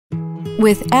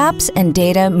With apps and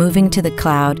data moving to the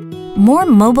cloud, more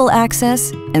mobile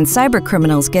access, and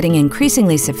cybercriminals getting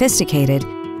increasingly sophisticated,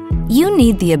 you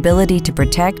need the ability to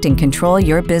protect and control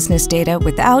your business data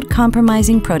without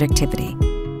compromising productivity.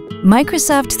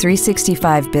 Microsoft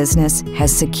 365 Business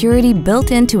has security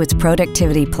built into its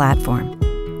productivity platform,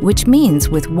 which means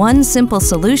with one simple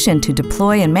solution to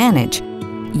deploy and manage,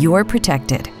 you're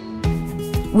protected.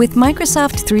 With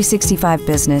Microsoft 365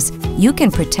 Business, you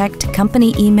can protect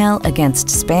company email against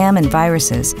spam and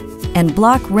viruses and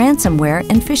block ransomware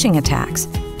and phishing attacks.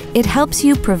 It helps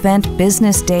you prevent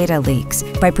business data leaks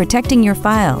by protecting your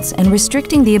files and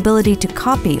restricting the ability to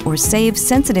copy or save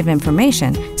sensitive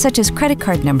information such as credit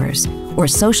card numbers or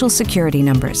social security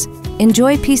numbers.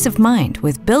 Enjoy peace of mind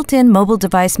with built-in mobile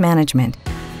device management,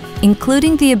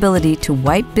 including the ability to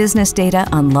wipe business data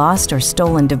on lost or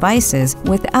stolen devices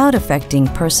without affecting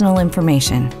personal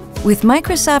information. With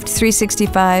Microsoft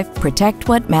 365, protect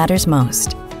what matters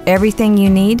most. Everything you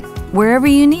need, wherever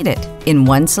you need it, in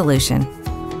one solution.